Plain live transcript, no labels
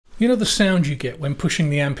You know the sound you get when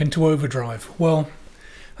pushing the amp into overdrive? Well,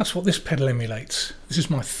 that's what this pedal emulates. This is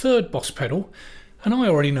my third Boss pedal, and I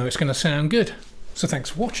already know it's going to sound good. So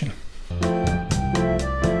thanks for watching.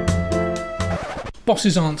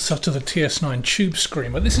 Boss's answer to the TS9 Tube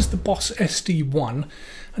Screamer. This is the Boss SD-1,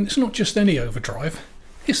 and it's not just any overdrive,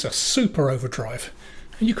 it's a super overdrive,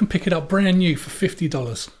 and you can pick it up brand new for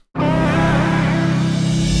 $50.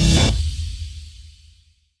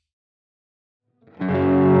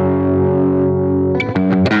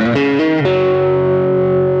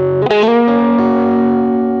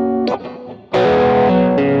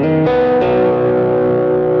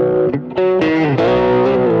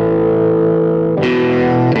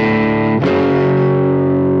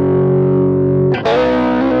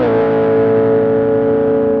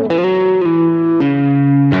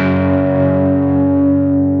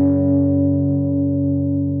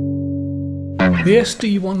 The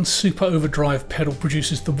SD-1 Super Overdrive pedal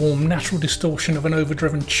produces the warm, natural distortion of an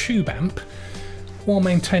overdriven tube amp while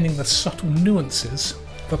maintaining the subtle nuances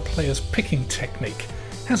of a player's picking technique.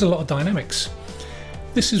 It has a lot of dynamics.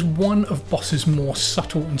 This is one of Boss's more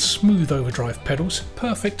subtle and smooth overdrive pedals,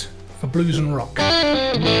 perfect for blues and rock.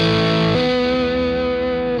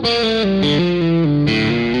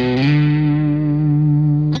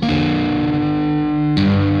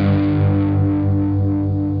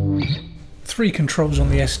 3 controls on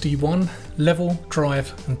the SD-1, level,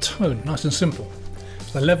 drive and tone, nice and simple.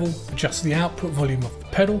 The level adjusts the output volume of the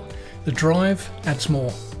pedal, the drive adds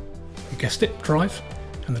more, you guessed it, drive,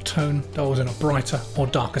 and the tone dials in a brighter or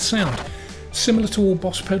darker sound. Similar to all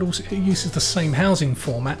Boss pedals, it uses the same housing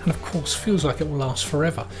format and of course feels like it will last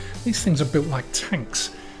forever. These things are built like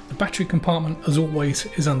tanks. The battery compartment, as always,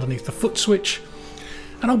 is underneath the foot switch,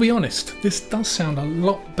 and I'll be honest, this does sound a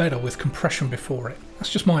lot better with compression before it.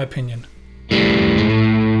 That's just my opinion.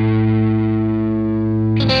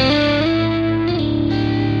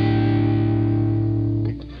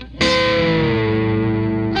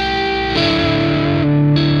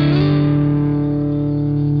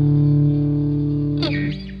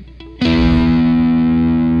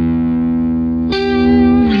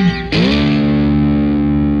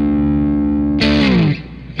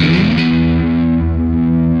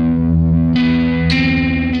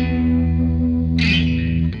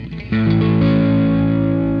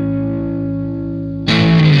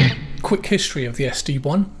 Quick history of the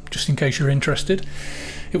SD-1, just in case you're interested.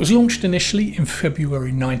 It was launched initially in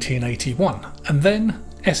February 1981, and then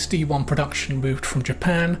SD-1 production moved from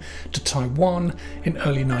Japan to Taiwan in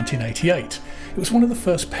early 1988. It was one of the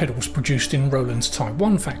first pedals produced in Roland's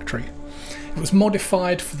Taiwan factory. It was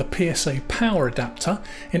modified for the PSA power adapter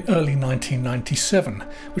in early 1997,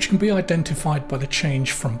 which can be identified by the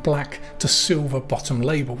change from black to silver bottom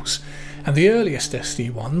labels, and the earliest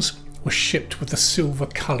SD-1s were shipped with the silver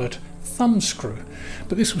coloured thumb screw,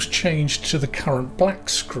 but this was changed to the current black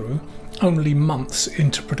screw only months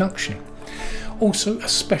into production. Also, a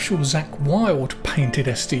special Zakk Wylde painted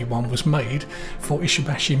SD-1 was made for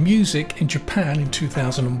Ishibashi Music in Japan in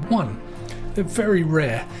 2001. They're very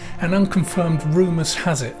rare, and unconfirmed rumours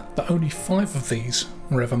has it that only 5 of these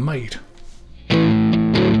were ever made.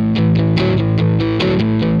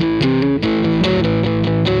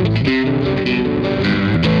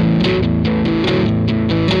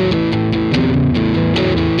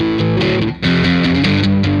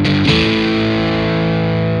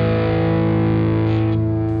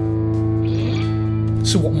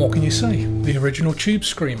 So what more can you say? The original Tube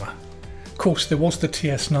Screamer. Of course there was the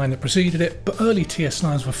TS9 that preceded it, but early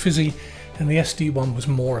TS9s were fizzy and the SD-1 was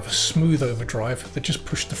more of a smooth overdrive that just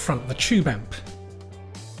pushed the front of the tube amp.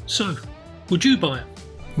 So, would you buy it?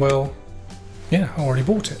 Well, yeah, I already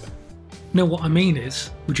bought it. No, what I mean is,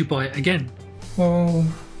 would you buy it again? Well,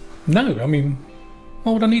 no, I mean,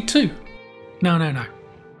 why would I need to? No.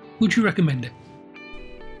 Would you recommend it?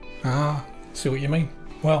 Ah, see what you mean.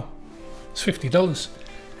 Well, it's $50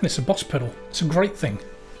 and it's a Boss pedal. It's a great thing.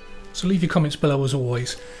 So leave your comments below as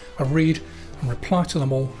always. I read and reply to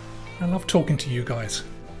them all. I love talking to you guys.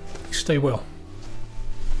 Stay well.